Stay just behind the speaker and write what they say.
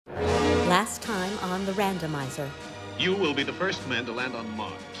Last time on the randomizer. You will be the first men to land on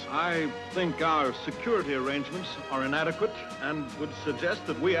Mars. I think our security arrangements are inadequate and would suggest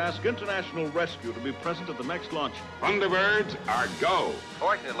that we ask International Rescue to be present at the next launch. Thunderbirds are go.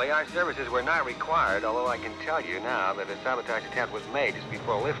 Fortunately, our services were not required, although I can tell you now that a sabotage attempt was made just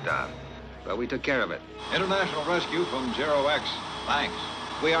before liftoff. But we took care of it. International Rescue from Zero X. Thanks.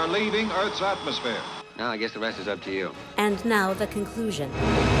 We are leaving Earth's atmosphere. Now I guess the rest is up to you. And now the conclusion.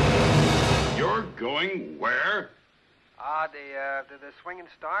 You're going where? The Swinging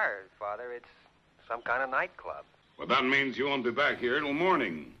Stars, Father. It's some kind of nightclub. Well, that means you won't be back here till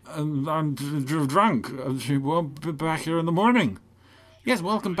morning. I'm drunk. She won't be back here in the morning. Yes,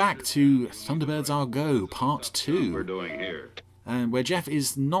 welcome back to Thunderbirds Are Go, Part 2. We're doing here. Where Jeff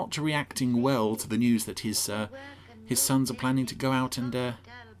is not reacting well to the news that his sons are planning to go out and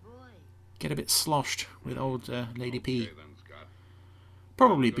get a bit sloshed with old Lady P.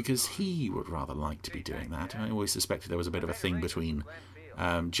 Probably because he would rather like to be doing that. I always suspected there was a bit of a thing between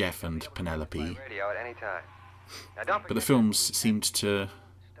Jeff and Penelope. But the films seemed to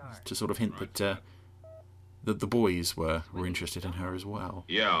sort of hint that the boys were interested in her as well.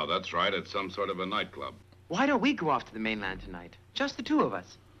 Yeah, that's right. It's some sort of a nightclub. Why don't we go off to the mainland tonight? Just the two of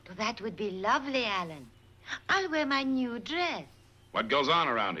us. Well, that would be lovely, Alan. I'll wear my new dress. What goes on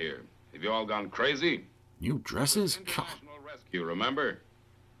around here? Have you all gone crazy? New dresses? International Rescue, remember?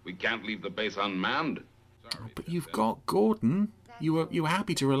 We can't leave the base unmanned. Oh, but you've got Gordon. You were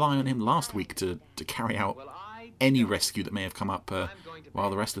happy to rely on him last week to carry out any rescue that may have come up while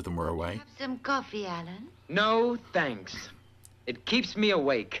the rest of them were away. Have some coffee, Alan? No, thanks. It keeps me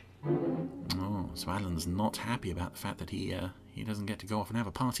awake. Oh, so Alan's not happy about the fact that he doesn't get to go off and have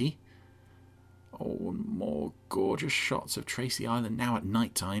a party. Oh, more gorgeous shots of Tracy Island now at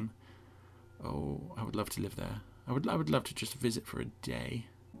night time. Oh, I would love to live there. I would love to just visit for a day.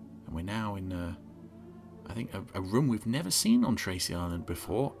 And we're now in, I think, a room we've never seen on Tracy Island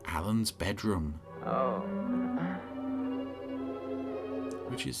before. Alan's bedroom. Oh.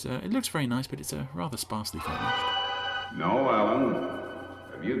 Which is, it looks very nice, but it's rather sparsely furnished. No, Alan.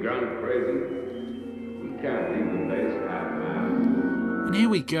 Have you gone crazy? We can't leave the base unmanned. And here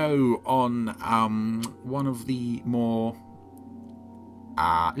we go on one of the more,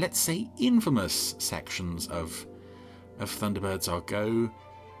 let's say, infamous sections of Thunderbirds Are Go,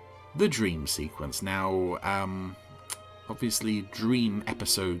 the dream sequence. Now, obviously, dream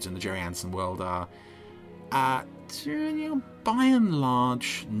episodes in the Jerry Anson world are, by and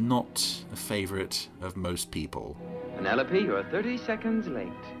large, not a favourite of most people. Penelope, you're 30 seconds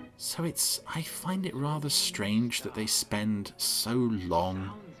late. So I find it rather strange that they spend so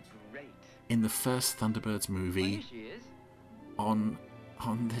long in the first Thunderbirds movie on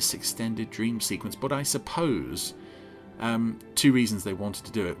this extended dream sequence. But I suppose two reasons they wanted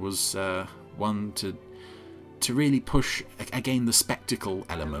to do it was one, to really push again the spectacle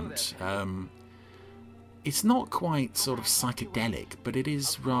element. It's not quite sort of psychedelic, but it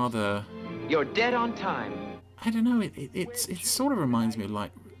is rather... You're dead on time. I don't know, it sort of reminds me of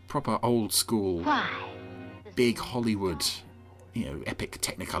like proper old school, big Hollywood, epic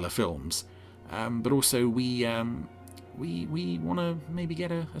Technicolor films. But also we want to maybe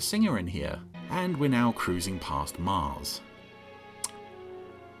get a singer in here. And we're now cruising past Mars.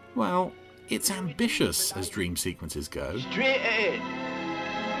 Well, it's ambitious as dream sequences go. Straight ahead.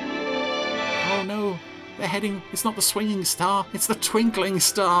 Oh no, they're heading... It's not the swinging star, it's the twinkling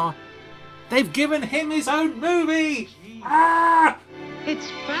star. They've given him his own movie! Ah! It's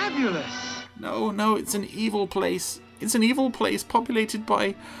fabulous. No, it's an evil place. It's an evil place populated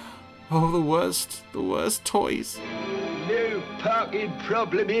by... Oh, the worst toys. No parking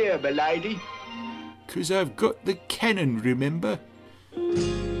problem here, my lady. 'Cause I've got the cannon, remember?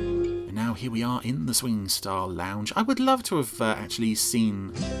 And now here we are in the Swinging Star Lounge. I would love to have actually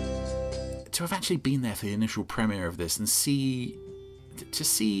been there for the initial premiere of this and see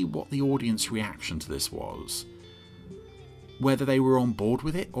what the audience reaction to this was. Whether they were on board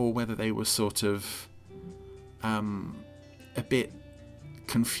with it or whether they were sort of a bit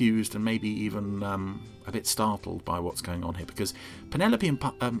confused and maybe even a bit startled by what's going on here, because Penelope and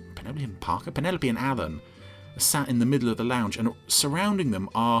Alan are sat in the middle of the lounge, and surrounding them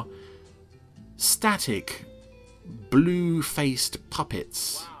are static, blue-faced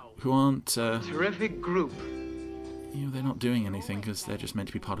puppets who aren't... Terrific group. They're not doing anything because they're just meant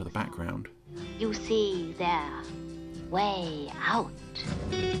to be part of the background. You see, they're way out.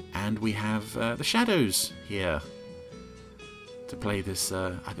 And we have the Shadows here to play this.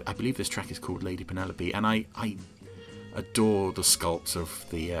 I believe this track is called Lady Penelope, and I adore the sculpts of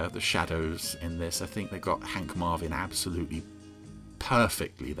the Shadows in this. I think they got Hank Marvin absolutely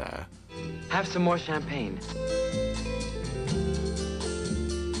perfectly there. Have some more champagne.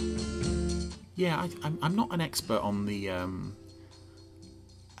 Yeah, I'm not an expert on the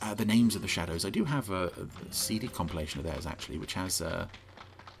names of the shadows. I do have a CD compilation of theirs, actually, which has a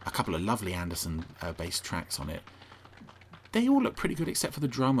couple of lovely Anderson-based tracks on it. They all look pretty good, except for the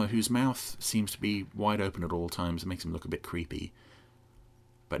drummer, whose mouth seems to be wide open at all times. It makes him look a bit creepy.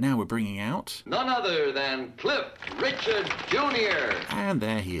 But now we're bringing out... None other than Cliff Richard Jr. And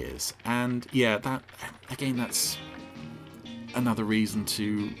there he is. And yeah, that again, that's another reason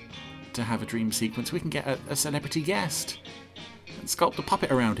to have a dream sequence. We can get a celebrity guest and sculpt a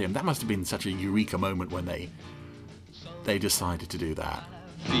puppet around him. That must have been such a eureka moment when they decided to do that.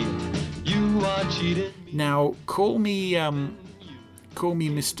 You are cheated. Now, call me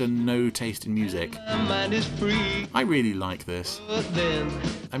Mr. No Taste in Music. Mind is free. I really like this.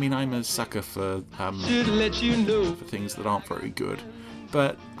 I mean, I'm a sucker for Let you know. for things that aren't very good,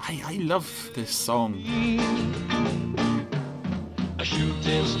 but I love this song. A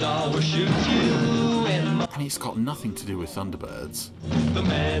shooting star will shoot you, and I mean, it's got nothing to do with Thunderbirds, the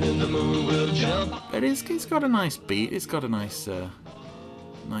man in the moon will jump. but it's got a nice beat. It's got a nice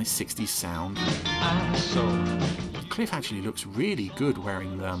 60s sound. I saw. Cliff actually looks really good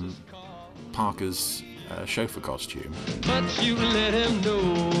wearing Parker's chauffeur costume. But you let him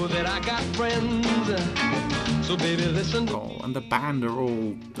know that I got friends. So baby, listen. Oh, and the band are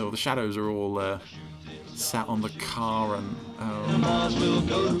all, or the shadows are all sat on the car, and Mars will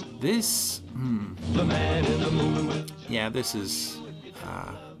go. this, The man in the moon will. yeah, this is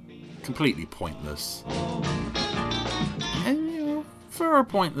completely pointless. And you know, for a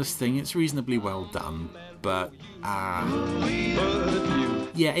pointless thing, it's reasonably well done, but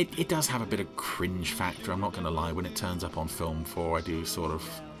yeah, it does have a bit of cringe factor, I'm not going to lie. When it turns up on Film 4, I do sort of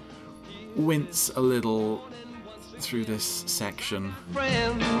wince a little through this section.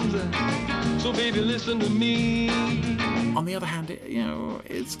 Friends. So baby, listen to me. On the other hand,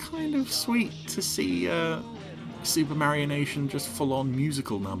 it's kind of sweet to see Super Mario Nation just full-on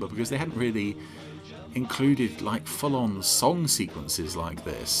musical number, because they hadn't really included like full-on song sequences like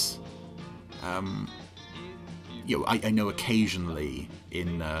this. I know occasionally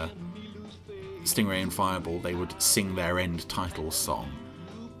in Stingray and Fireball they would sing their end title song,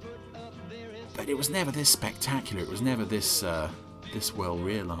 but it was never this spectacular. It was never this well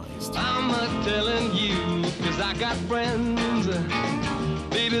realised. I'm telling you, 'cause I got friends.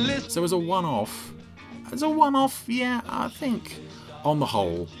 Baby, listen. So as a one-off, yeah, I think on the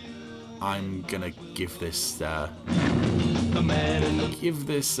whole, I'm gonna give this a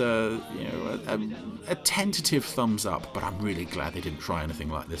tentative thumbs up. But I'm really glad they didn't try anything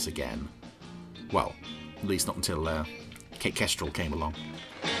like this again. Well, at least not until Kate Kestrel came along.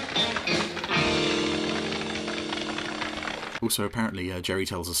 Also, apparently, Jerry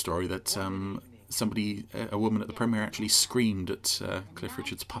tells a story that a woman at the premiere, actually screamed at Cliff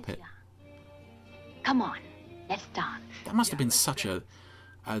Richard's puppet. Come on, let's dance. That must have been such a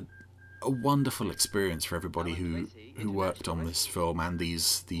wonderful experience for everybody who worked on this film and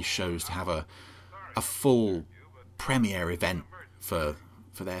these shows, to have a full premiere event for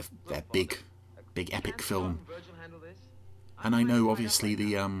their big epic film. And I know obviously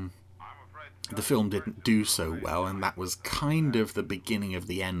the film didn't do so well, and that was kind of the beginning of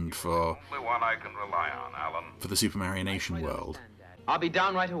the end for the Super Mario Nation world. I'll be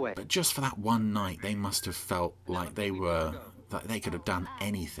down right away. But just for that one night, they must have felt like they could have done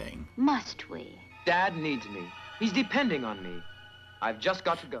anything. Must we? Dad needs me. He's depending on me. I've just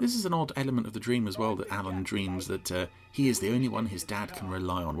got to go. This is an odd element of the dream as well, that Alan dreams that he is the only one his dad can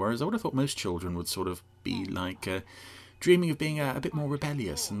rely on, whereas I would have thought most children would sort of be like dreaming of being a bit more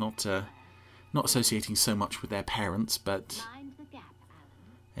rebellious and not associating so much with their parents. But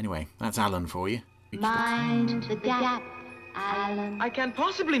anyway, that's Alan for you. Mind the gap, Alan. I can't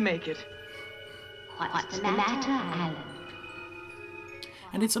possibly make it. What's the matter, Alan?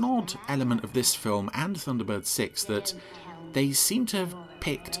 And it's an odd element of this film and Thunderbirds 6 that they seem to have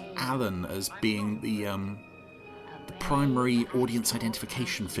picked Alan as being the primary audience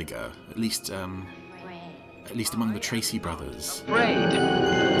identification figure, at least among the Tracy brothers.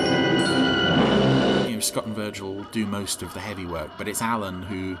 Scott and Virgil do most of the heavy work, but it's Alan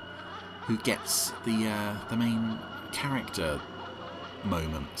who gets the main character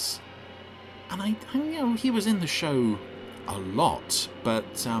moments. And I he was in the show a lot,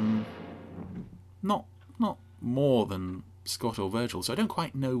 but not more than Scott or Virgil. So I don't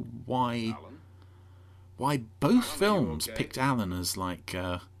quite know why both films picked Alan as like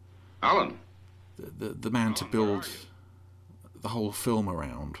Alan, the man to build the whole film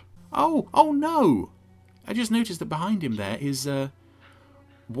around. Oh no! I just noticed that behind him there is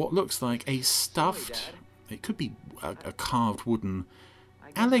what looks like a stuffed, it could be a carved wooden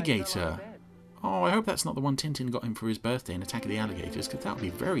alligator. Oh, I hope that's not the one Tintin got him for his birthday in Attack of the Alligators, because that would be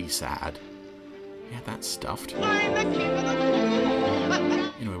very sad. Yeah, that's stuffed.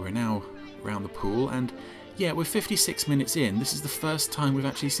 Anyway, we're now around the pool, and yeah, we're 56 minutes in. This is the first time we've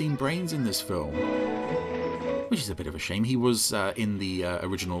actually seen Brains in this film, which is a bit of a shame. He was in the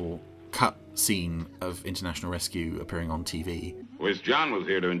original cut scene of International Rescue appearing on TV. Wish John was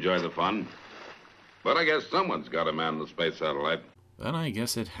here to enjoy the fun. But I guess someone's got to man the space satellite. Then I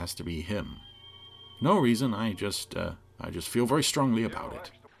guess it has to be him. No reason, I just feel very strongly about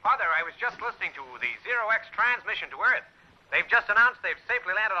it. Father, I was just listening to the Zero-X transmission to Earth. They've just announced they've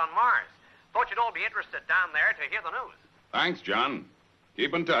safely landed on Mars. Thought you'd all be interested down there to hear the news. Thanks, John.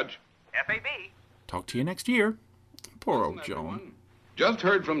 Keep in touch. FAB. Talk to you next year. Poor old John. Just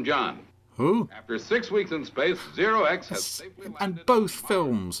heard from John. Who? After 6 weeks in space, Zero-X has safely landed. And both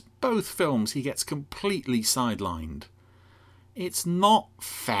films, he gets completely sidelined. It's not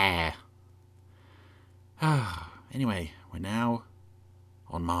fair. Anyway, we're now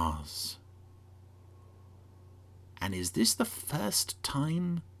on Mars. And is this the first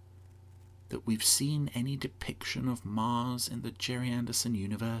time that we've seen any depiction of Mars in the Jerry Anderson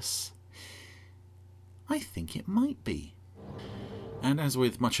universe? I think it might be. And as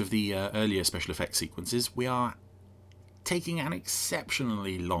with much of the earlier special effects sequences, we are taking an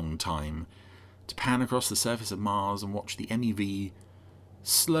exceptionally long time to pan across the surface of Mars and watch the MEV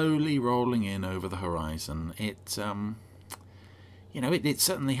slowly rolling in over the horizon. It, it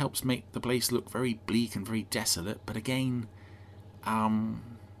certainly helps make the place look very bleak and very desolate, but again,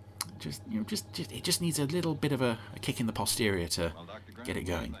 it just needs a little bit of a kick in the posterior to get it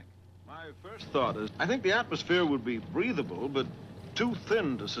going. My first thought is, I think the atmosphere would be breathable, but too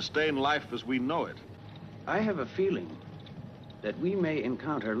thin to sustain life as we know it. I have a feeling that we may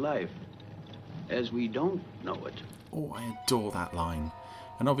encounter life as we don't know it. Oh, I adore that line.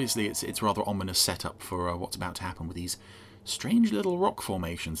 And obviously it's rather ominous setup for what's about to happen with these strange little rock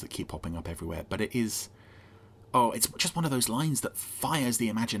formations that keep popping up everywhere. But it is... Oh, it's just one of those lines that fires the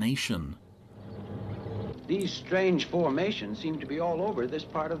imagination. These strange formations seem to be all over this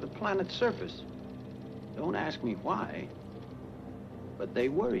part of the planet's surface. Don't ask me why, but they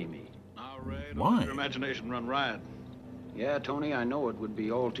worry me. Now, Ray, don't why? let your imagination run riot. Yeah, Tony, I know it would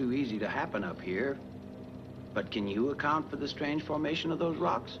be all too easy to happen up here. But can you account for the strange formation of those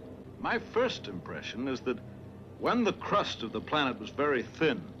rocks? My first impression is that when the crust of the planet was very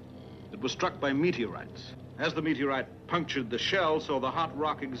thin, it was struck by meteorites. As the meteorite punctured the shell, so the hot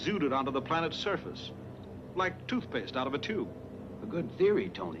rock exuded onto the planet's surface, like toothpaste out of a tube. A good theory,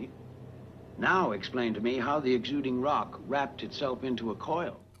 Tony. Now explain to me how the exuding rock wrapped itself into a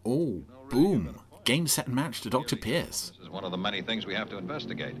coil. Oh, boom. Game, set, and match to Dr. Pierce. This is one of the many things we have to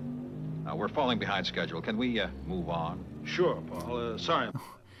investigate. We're falling behind schedule. Can we move on? Sure, Paul. Sorry.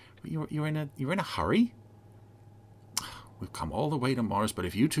 You're in a hurry? We've come all the way to Mars, but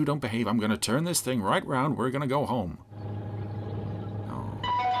if you two don't behave, I'm going to turn this thing right round. We're going to go home.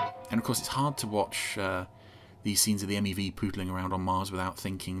 Oh. And of course, it's hard to watch these scenes of the MEV pootling around on Mars without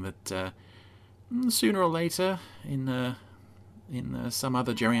thinking that sooner or later, in some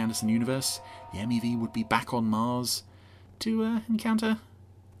other Jerry Anderson universe, the MEV would be back on Mars to encounter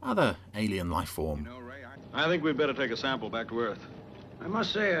other alien life form. I think we'd better take a sample back to Earth. I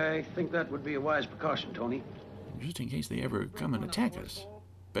must say, I think that would be a wise precaution, Tony. Just in case they ever come and attack us.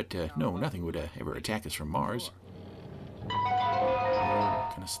 But no, nothing would ever attack us from Mars.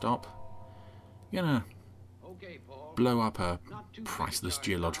 Gonna stop. Gonna blow up a priceless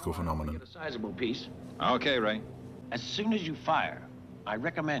geological phenomenon. Get a sizable piece. Okay, Ray. As soon as you fire, I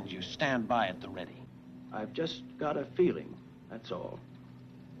recommend you stand by at the ready. I've just got a feeling, that's all.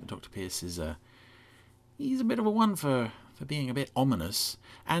 Dr. Pierce is he's a bit of a one for being a bit ominous,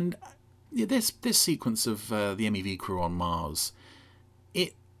 and this sequence of the MEV crew on Mars,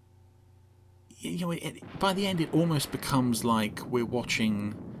 by the end it almost becomes like we're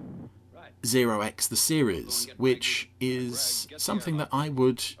watching Zero-X the series, which is something that I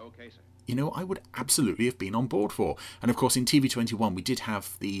would absolutely have been on board for. And of course in TV21 we did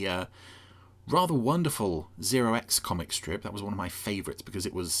have the rather wonderful Zero-X comic strip. That was one of my favourites because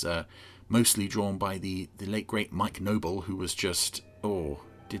it was mostly drawn by the late great Mike Noble, who was just,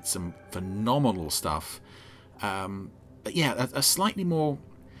 did some phenomenal stuff. But yeah, a slightly more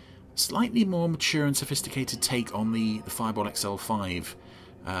mature and sophisticated take on the Fireball XL5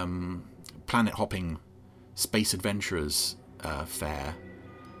 planet-hopping space adventurers fare.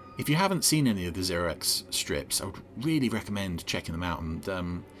 If you haven't seen any of the Zero-X strips, I would really recommend checking them out.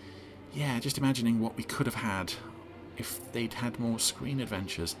 And yeah, just imagining what we could have had if they'd had more screen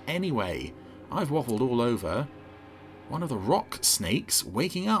adventures. Anyway, I've waffled all over. One of the rock snakes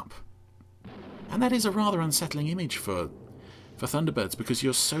waking up. And that is a rather unsettling image for Thunderbirds, because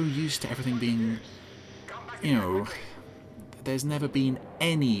you're so used to everything being, you know, there's never been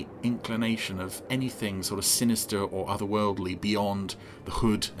any inclination of anything sort of sinister or otherworldly beyond the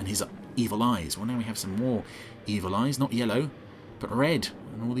Hood and his evil eyes. Well, now we have some more evil eyes, not yellow, but red,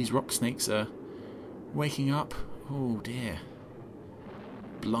 and all these rock snakes are waking up. Oh dear.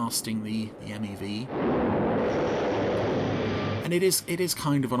 Blasting the MEV. And it is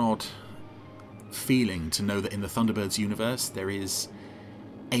kind of an odd feeling to know that in the Thunderbirds universe there is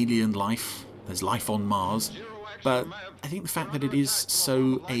alien life, there's life on Mars, but I think the fact that it is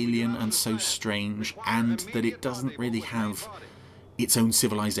so alien and so strange, and that it doesn't really have its own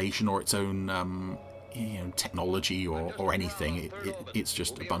civilization or its own technology or anything, it's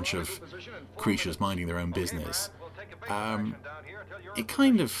just a bunch of creatures minding their own business. It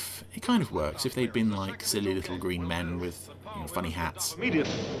kind of works. If they'd been like silly little green men with funny hats, We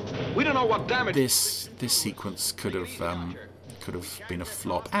don't know what damage. this sequence could have been a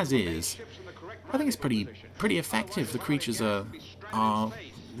flop. As is, I think it's pretty effective. The creatures are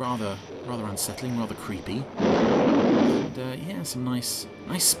rather unsettling, rather creepy, and yeah, some nice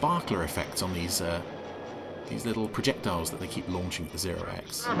sparkler effects on these little projectiles that they keep launching at the Zero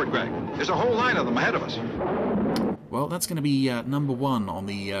X. Greg, there's a whole line of them ahead of us. Well, that's going to be number one on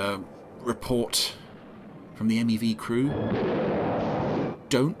the report from the MEV crew.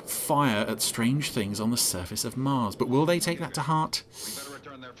 Don't fire at strange things on the surface of Mars. But will they take that to heart? We better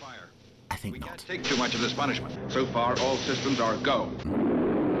return their fire. I think not. Can't take too much of this punishment. So far, all systems are go.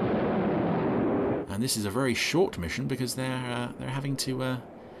 And this is a very short mission because they're having to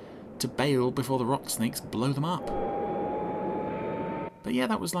bail before the rock snakes blow them up. But yeah,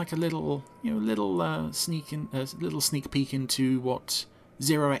 that was like a little sneak peek into what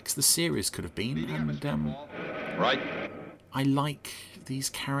Zero X the series could have been, and Right. I like these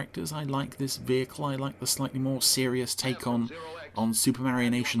characters. I like this vehicle. I like the slightly more serious take on Super Mario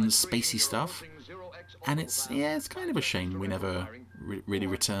Nation's spacey stuff. And it's kind of a shame we never really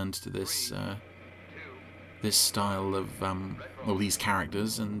returned to this this style of these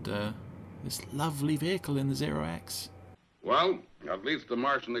characters and this lovely vehicle in the Zero X. Well, at least the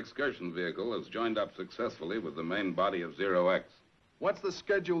Martian excursion vehicle has joined up successfully with the main body of Zero X. What's the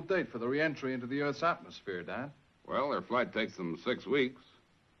scheduled date for the re-entry into the Earth's atmosphere, Dad? Well, their flight takes them 6 weeks,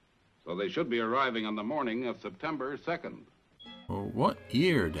 so they should be arriving on the morning of September 2nd. Well, what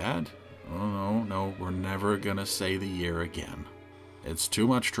year, Dad? Oh, no, we're never gonna say the year again. It's too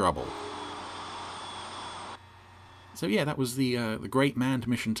much trouble. So yeah, that was the great manned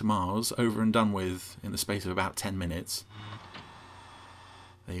mission to Mars, over and done with in the space of about 10 minutes.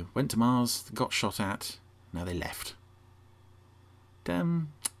 They went to Mars, got shot at, now they left.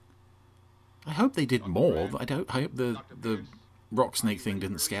 I hope they did more. I hope the rock snake thing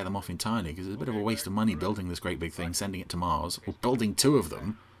didn't scare them off entirely, because it's a bit of a waste of money building this great big thing, sending it to Mars, or building 2 of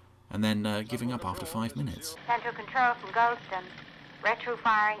them, and then giving up after 5 minutes. Central control from Goldston. Retro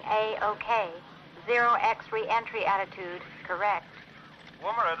firing A-OK. Zero X re-entry attitude correct.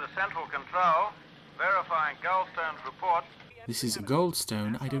 Woomerer to Central Control. Verifying Goldstone's report. This is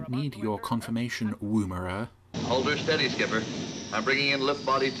Goldstone. I don't need your confirmation, Woomerer. Hold her steady, Skipper. I'm bringing in lift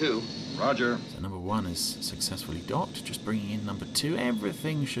body 2. Roger. So number 1 is successfully docked. Just bringing in number 2.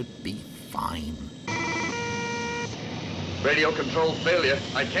 Everything should be fine. Radio control failure.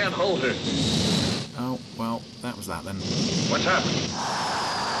 I can't hold her. Oh, well, that was that then. What's happened?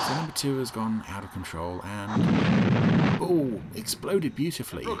 So number 2 has gone out of control and... oh, exploded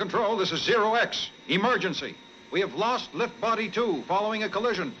beautifully. Central Control, this is Zero X. Emergency. We have lost lift body 2 following a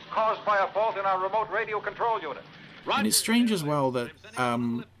collision. Caused by a fault in our remote radio control unit. And it's strange as well that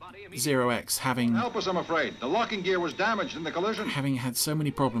Zero X, having Help us, I'm afraid. The locking gear was damaged in the collision. having had so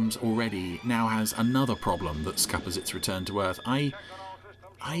many problems already, now has another problem that scuppers its return to Earth. I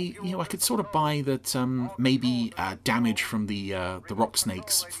could sort of buy that maybe damage from the rock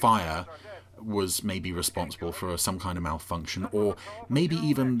snake's fire was maybe responsible for some kind of malfunction, or maybe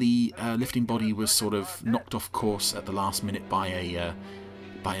even the lifting body was sort of knocked off course at the last minute by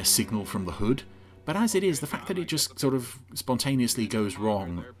a signal from the Hood. But as it is, the fact that it just sort of spontaneously goes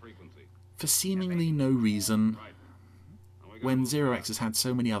wrong for seemingly no reason, when Zero X has had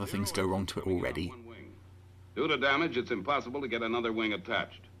so many other things go wrong to it already. Due to damage, it's impossible to get another wing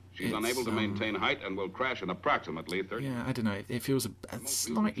attached. She's unable to maintain height and will crash in approximately 30... Yeah, I don't know. It feels a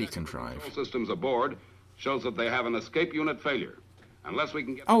slightly contrived. Control systems aboard shows that they have an escape unit failure. Unless we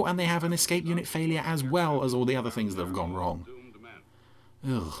can get... Oh, and they have an escape unit failure as well as all the other things that have gone wrong.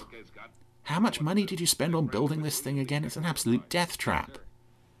 Ugh. How much money did you spend on building this thing again? It's an absolute death trap.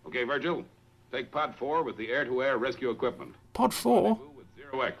 Okay, Virgil. Take Pod 4 with the air-to-air rescue equipment. Pod 4? With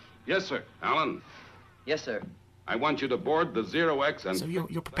Zero X. Yes, sir. Alan? Yes, sir. I want you to board the Zero X and... So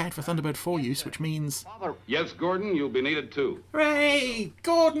you're prepared for Thunderbird 4 use, which means... Yes, Gordon, you'll be needed too. Hooray!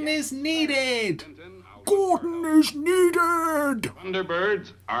 Gordon is needed! Gordon is needed!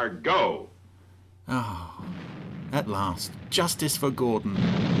 Thunderbirds are go! Oh, at last. Justice for Gordon.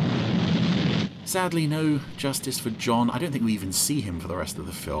 Sadly, no justice for John. I don't think we even see him for the rest of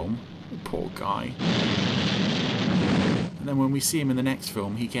the film. Poor guy. And then when we see him in the next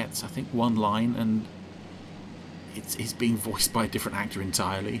film, he gets, I think, one line, and he's being voiced by a different actor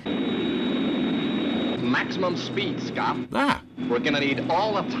entirely. Maximum speed, Scott. Ah! We're gonna need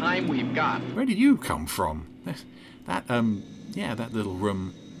all the time we've got. Where did you come from? That little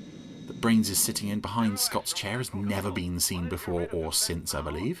room that Brains is sitting in behind Scott's chair has never been seen before or since, I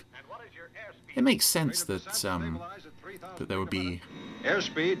believe. It makes sense that that there would be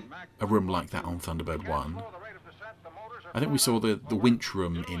a room like that on Thunderbird 1. I think we saw the winch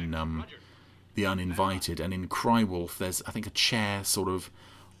room in The Uninvited, and in Crywolf there's, I think, a chair sort of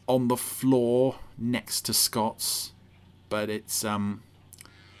on the floor next to Scott's, but it's a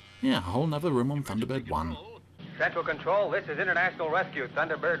whole nother room on Thunderbird 1. Central Control, this is International Rescue,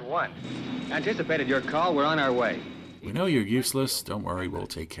 Thunderbird 1. Anticipated your call. We're on our way. We know you're useless. Don't worry, we'll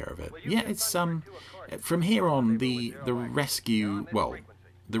take care of it. Yeah, it's from here on the rescue. Well,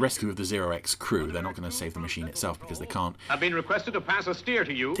 the rescue of the Zero X crew. They're not going to save the machine itself because they can't. I've been requested to pass a steer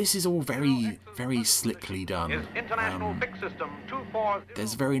to you. This is all very, very slickly done. International Fix System 240.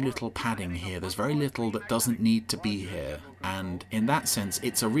 There's very little padding here. There's very little that doesn't need to be here, and in that sense,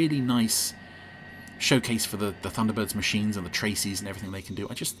 it's a really nice showcase for the Thunderbirds machines and the Tracies and everything they can do.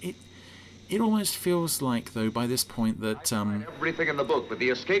 It almost feels like, though, by this point that everything in the book, but the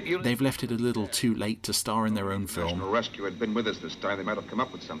escape unit... they've left it a little too late to star in their own film. National Rescue had been with us this time. They might have come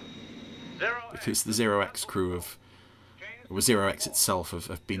up with something. Because the Zero X crew or Zero X itself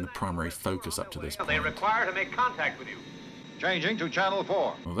have been the primary focus up to this point. They require to make contact with you. Changing to Channel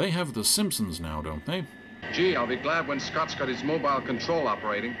 4. Well, they have The Simpsons now, don't they? Gee, I'll be glad when Scott's got his mobile control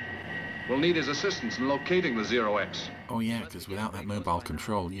operating. We'll need his assistance in locating the Zero X. Oh yeah, because without that mobile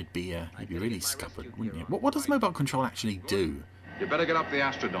control, you'd be really scuppered, wouldn't you? What does mobile control actually do? You better get up the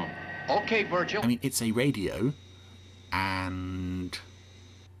Astrodome. Okay, Virgil. I mean, it's a radio, and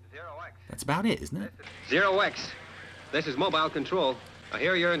that's about it, isn't it? Zero X, this is mobile control. Now,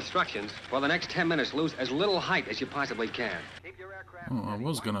 here are your instructions. For the next 10 minutes, lose as little height as you possibly can. Oh, I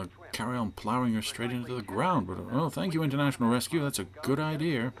was going to carry on plowing her straight into the ground, but, oh, thank you, International Rescue. That's a good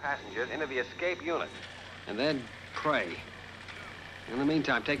idea. Passengers into the escape unit. And then pray. In the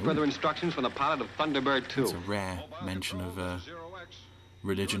meantime, take further instructions from the pilot of Thunderbird 2. It's a rare mention of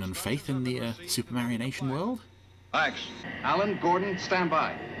religion and faith in the Super Marionation world. Thanks. Alan, Gordon, stand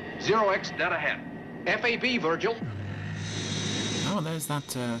by. Zero X dead ahead. FAB, Virgil. Oh, and there's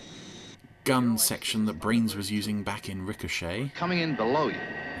that gun section that Brains was using back in Ricochet. Coming in below you.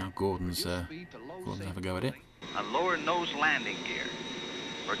 Now Gordon's have a go at it. A lower nose landing gear.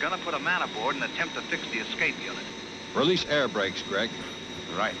 We're gonna put a man aboard and attempt to fix the escape unit. Release air brakes, Greg.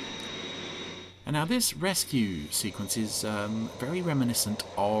 Right. And now this rescue sequence is very reminiscent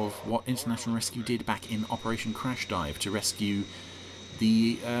of what International Rescue did back in Operation Crash Dive to rescue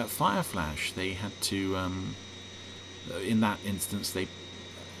the Fire Flash. They had to, in that instance, they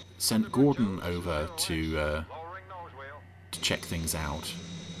sent Gordon over to check things out.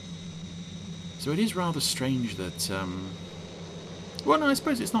 So it is rather strange that... well, no, I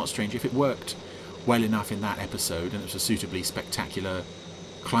suppose it's not strange. If it worked well enough in that episode and it was a suitably spectacular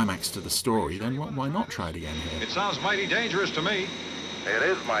climax to the story, then why not try it again here? It sounds mighty dangerous to me. It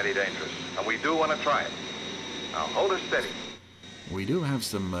is mighty dangerous, and we do want to try it. Now, hold her steady. We do have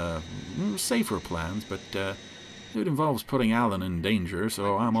some safer plans, but it involves putting Alan in danger,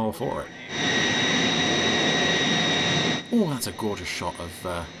 so I'm all for it. Oh, that's a gorgeous shot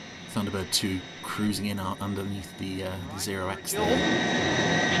of Thunderbird 2 cruising in underneath the Zero X there.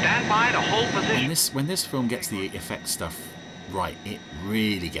 Stand by to hold position. When this film gets the effect stuff right, it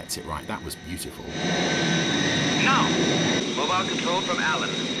really gets it right. That was beautiful. Now, mobile control from Alan.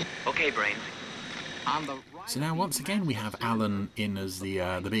 Okay, Brains. So now once again we have Alan in as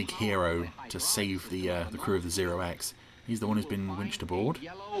the big hero to save the crew of the Zero X. He's the one who's been winched aboard.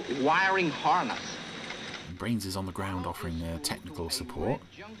 Yellow wiring harness. And Brains is on the ground offering technical support.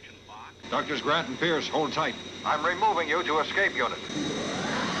 Doctors Grant and Pierce, hold tight. I'm removing you to escape unit.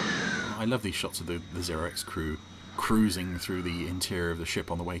 I love these shots of the Zero X crew cruising through the interior of the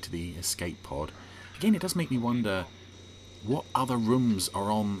ship on the way to the escape pod. Again, it does make me wonder what other rooms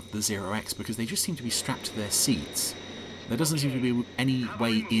are on the Zero X, because they just seem to be strapped to their seats. There doesn't seem to be any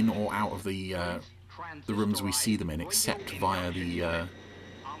way in or out of the rooms we see them in, except via the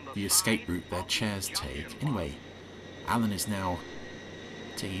escape route their chairs take. Anyway, Alan is now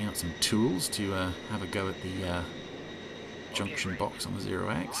taking out some tools to have a go at the junction box on the Zero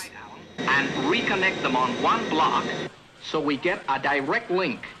X. And reconnect them on one block so we get a direct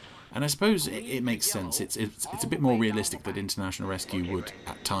link. And I suppose it makes sense. It's a bit more realistic that International Rescue would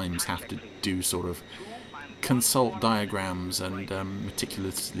at times have to do sort of consult diagrams and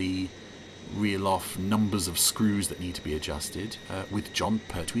meticulously reel off numbers of screws that need to be adjusted, with John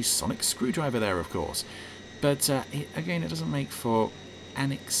Pertwee's sonic screwdriver there, of course. But again, it doesn't make for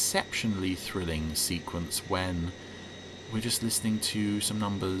an exceptionally thrilling sequence when we're just listening to some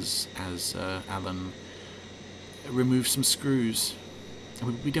numbers as Alan removes some screws.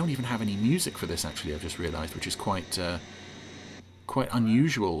 We don't even have any music for this, actually, I've just realised, which is quite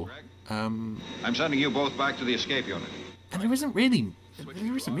unusual. I'm sending you both back to the escape unit. And there isn't really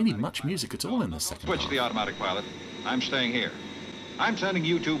much music at all in this second Switch half. the automatic pilot. I'm staying here. I'm sending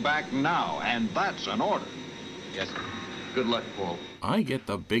you two back now, and that's an order. Yes, sir. Good luck, Paul. I get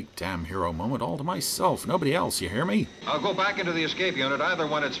the big damn hero moment all to myself. Nobody else, you hear me? I'll go back into the escape unit either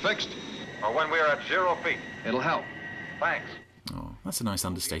when it's fixed Or when we're at 0 feet. It'll help. Thanks. Oh, that's a nice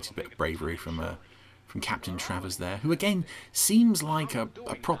understated bit of bravery from Captain Travers there, who again seems like a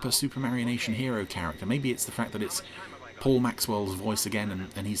proper Super Mario Nation hero character. Maybe it's the fact that it's Paul Maxwell's voice again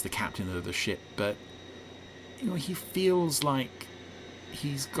and he's the captain of the ship, but you know, he feels like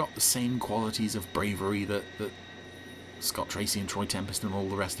he's got the same qualities of bravery that Scott Tracy and Troy Tempest and all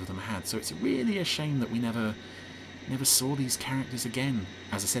the rest of them had. So it's really a shame that we never saw these characters again.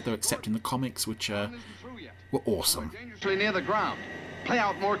 As I said, though, except in the comics, which were awesome. Dangerously near the ground. Play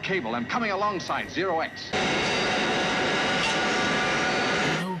out more cable. I'm coming alongside 0X.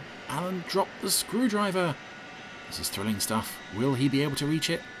 No, Alan dropped the screwdriver. This is thrilling stuff. Will he be able to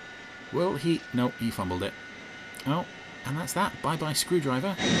reach it? Will he? No, he fumbled it. Oh, and that's that. Bye-bye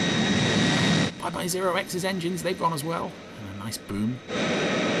screwdriver. Bye-bye 0X's engines. They've gone as well. And a nice boom.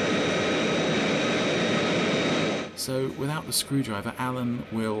 So without the screwdriver, Alan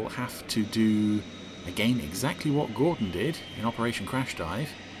will have to do, again, exactly what Gordon did in Operation Crash Dive,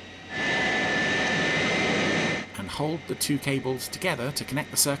 and hold the two cables together to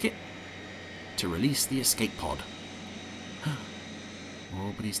connect the circuit to release the escape pod.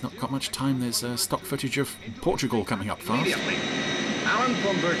 Oh, but he's not got much time. There's stock footage of Portugal coming up fast. Immediately. Alan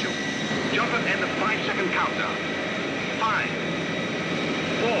from Virgil. Jump it in the 5-second countdown. 5,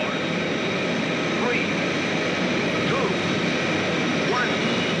 4, 3, 2,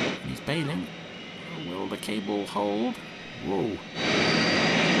 1. He's bailing. Will the cable hold? Whoa.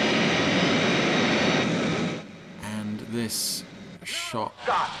 And this shot...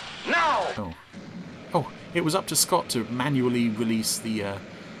 Scott, now! Oh, it was up to Scott to manually release the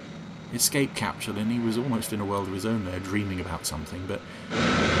escape capsule, and he was almost in a world of his own there, dreaming about something, but...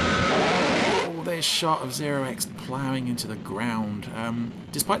 Oh, there's shot of 0X ploughing into the ground.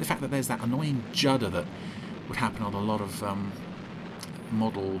 Despite the fact that there's that annoying judder that would happen on a lot of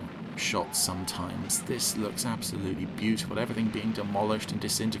model shots sometimes, this looks absolutely beautiful. Everything being demolished and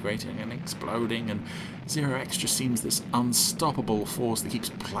disintegrating and exploding, and 0X just seems this unstoppable force that keeps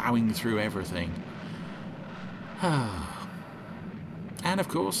ploughing through everything. And of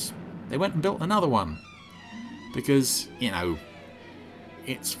course, they went and built another one. Because, you know,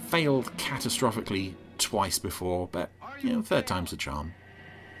 it's failed catastrophically twice before, but, you know, third time's the charm.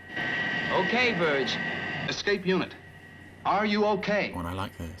 Okay, Verge. Escape unit. Are you okay? Oh, and I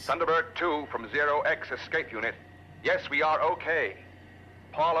like this. Thunderbird 2 from 0X escape unit. Yes, we are okay.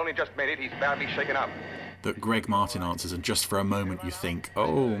 Paul only just made it. He's badly shaken up. That Greg Martin answers, and just for a moment you think,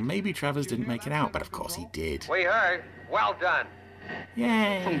 oh, maybe Travers didn't make it out, but of course he did. We heard. Well done.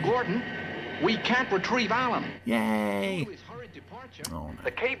 Yay! From Gordon, we can't retrieve Alan. Yay! Oh, no.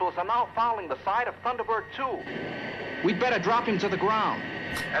 The cables are now fouling the side of Thunderbird 2. We'd better drop him to the ground.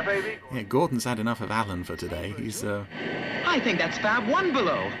 FAB? Yeah, Gordon's had enough of Alan for today. He's, I think that's Fab 1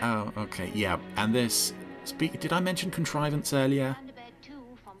 below. Oh, okay, yeah. And this... Did I mention contrivance earlier?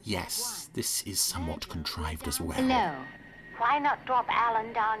 Yes, this is somewhat contrived as well. Hello. Why not drop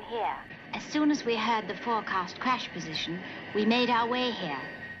Alan down here? As soon as we heard the forecast crash position, we made our way here.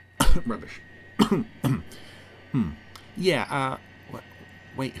 Rubbish. Yeah,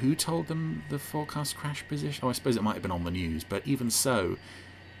 wait, who told them the forecast crash position? Oh, I suppose it might have been on the news, but even so,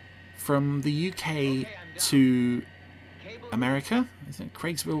 from the UK to America, I think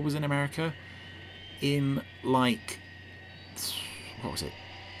Craigsville was in America, in like, what was it,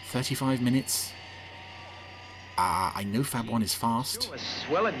 35 minutes? I know Fab 1 is fast. It was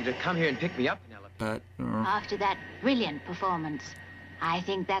swell of you to come here and pick me up, Penelope. But... After that brilliant performance, I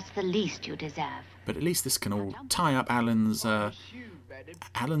think that's the least you deserve. But at least this can all tie up Alan's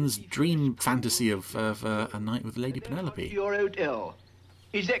dream fantasy of a night with Lady Penelope. Your hotel.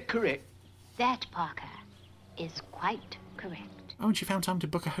 Is that correct? That, Parker, is quite correct. Oh, and she found time to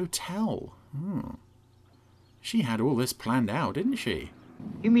book a hotel. She had all this planned out, didn't she?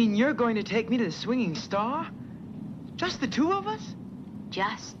 You mean you're going to take me to the Swinging Star? Just the two of us?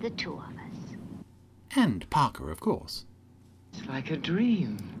 Just the two of us. And Parker, of course. It's like a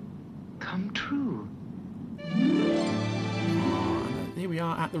dream. Come true. Here we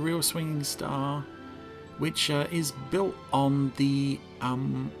are at the real Swinging Star, which is built on the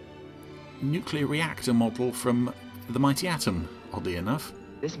nuclear reactor model from the Mighty Atom, oddly enough.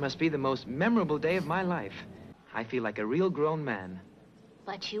 This must be the most memorable day of my life. I feel like a real grown man.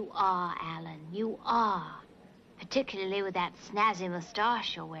 But you are, Alan. You are. Particularly with that snazzy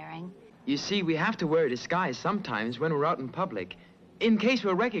moustache you're wearing. You see, we have to wear a disguise sometimes when we're out in public, in case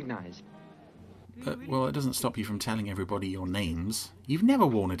we're recognized. But, well, it doesn't stop you from telling everybody your names. You've never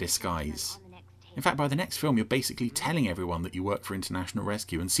worn a disguise. In fact, by the next film, you're basically telling everyone that you work for International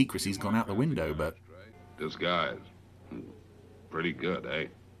Rescue, and secrecy's gone out the window, but... Disguise. Pretty good, eh?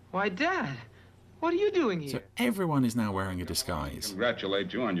 Why, Dad, what are you doing here? So everyone is now wearing a disguise.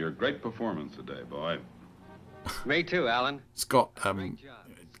 Congratulate you on your great performance today, boy. Me too, Alan. Scott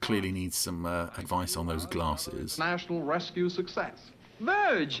clearly needs some advice on those glasses. National rescue success.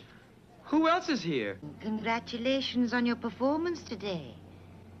 Verge! Who else is here? Congratulations on your performance today.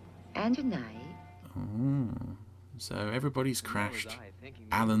 And tonight. Oh, so everybody's crashed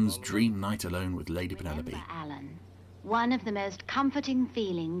Alan's dream night alone with Lady Penelope. Remember, Alan, one of the most comforting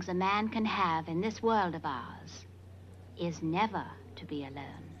feelings a man can have in this world of ours is never to be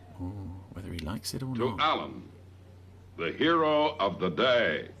alone. Oh, whether he likes it or To not. Alan, the hero of the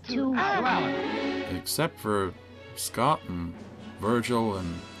day. To Alan. Except for Scott and Virgil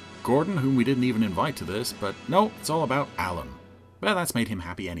and Gordon, whom we didn't even invite to this, but no, it's all about Alan. Well, that's made him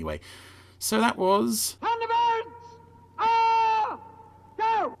happy anyway. So that was... Thunderbirds! Ah!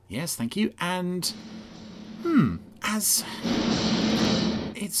 Go! Yes, thank you. And, as...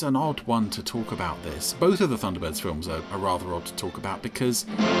 It's an odd one to talk about this. Both of the Thunderbirds films are rather odd to talk about because...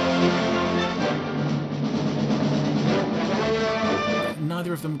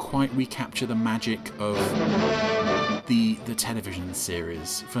 neither of them quite recapture the magic of the television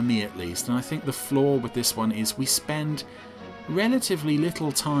series, for me at least. And I think the flaw with this one is we spend relatively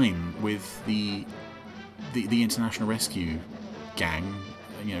little time with the International Rescue gang,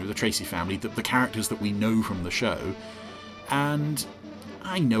 you know, the Tracy family, the characters that we know from the show. And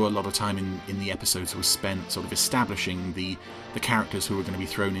I know a lot of time in the episodes was spent sort of establishing the characters who were going to be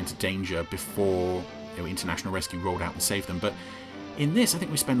thrown into danger before, you know, International Rescue rolled out and saved them. But in this, I think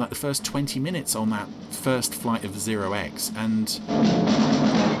we spend like the first 20 minutes on that first flight of Zero X, and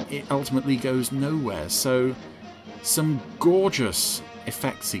it ultimately goes nowhere. So some gorgeous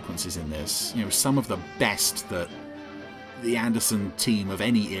effect sequences in this, you know, some of the best that the Anderson team of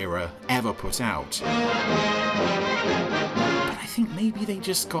any era ever put out. But I think maybe they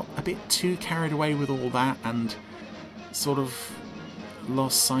just got a bit too carried away with all that and sort of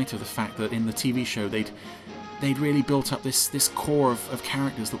lost sight of the fact that in the TV show they'd really built up this core of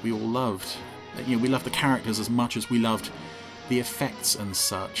characters that we all loved. You know, we loved the characters as much as we loved the effects and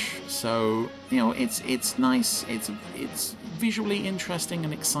such. So, you know, it's nice, it's visually interesting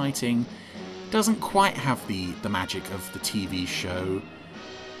and exciting. Doesn't quite have the magic of the TV show,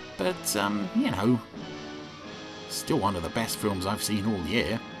 but you know, still one of the best films I've seen all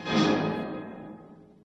year.